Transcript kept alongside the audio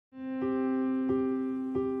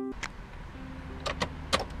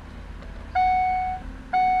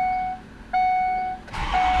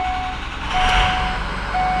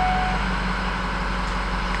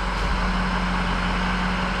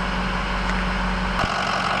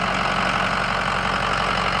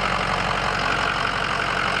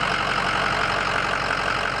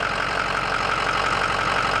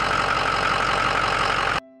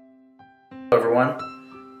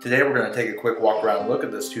Today we're going to take a quick walk around look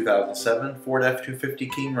at this 2007 Ford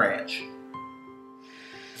F-250 King Ranch.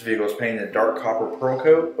 This vehicle is painted in dark copper pearl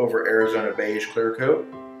coat over Arizona beige clear coat.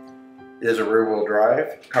 It is a rear wheel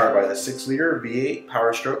drive powered by the 6-liter V8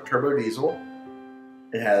 PowerStroke Turbo Diesel.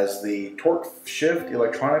 It has the torque shift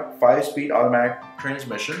electronic 5-speed automatic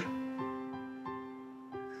transmission.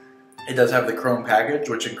 It does have the chrome package,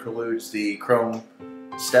 which includes the chrome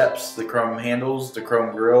steps, the chrome handles, the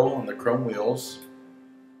chrome grille, and the chrome wheels,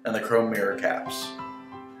 and the chrome mirror caps.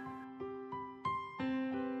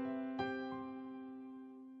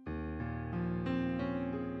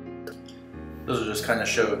 Those will just kind of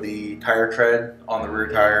show the tire tread on the rear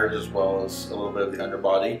tires as well as a little bit of the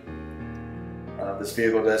underbody. This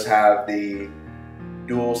vehicle does have the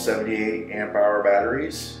dual 78 amp hour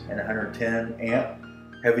batteries and 110 amp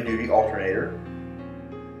heavy duty alternator.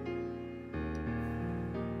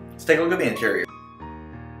 Let's take a look at the interior.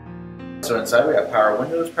 So inside we have power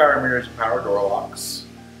windows, power mirrors, and power door locks.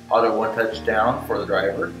 Auto one-touch down for the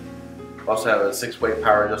driver. We also have a 6-way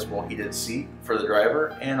power adjustable heated seat for the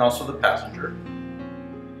driver and also the passenger.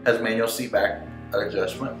 Has manual seat back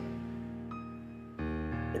adjustment.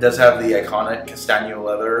 It does have the iconic Castaño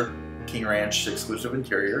Leather King Ranch exclusive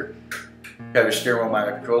interior. You have your steering wheel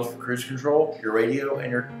climate controls for cruise control, your radio,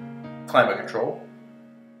 and your climate control.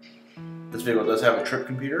 This vehicle does have a trip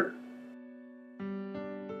computer.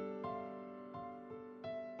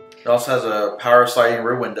 It also has a power sliding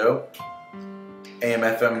rear window, AM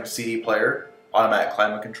FM CD player, automatic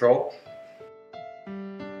climate control,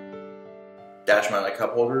 dash mounted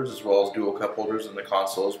cup holders as well as dual cup holders in the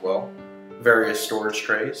console as well, various storage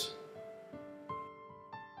trays.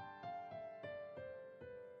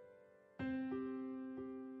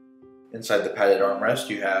 Inside the padded armrest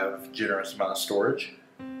you have generous amount of storage.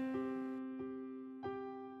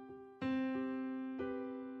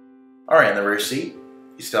 Alright, in the rear seat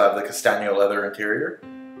you still have the Castaño Leather interior.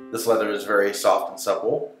 This leather is very soft and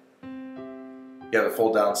supple. You have a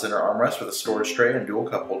fold down center armrest with a storage tray and dual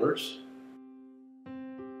cup holders.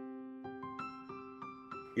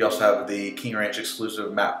 You also have the King Ranch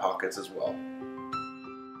exclusive mat pockets as well.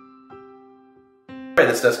 Alright,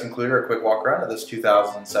 this does conclude our quick walk around of this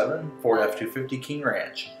 2007 Ford F-250 King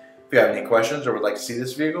Ranch. If you have any questions or would like to see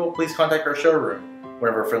this vehicle, please contact our showroom.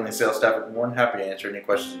 One of our friendly sales staff is more than happy to answer any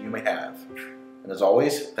questions that you may have. And as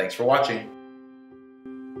always, thanks for watching.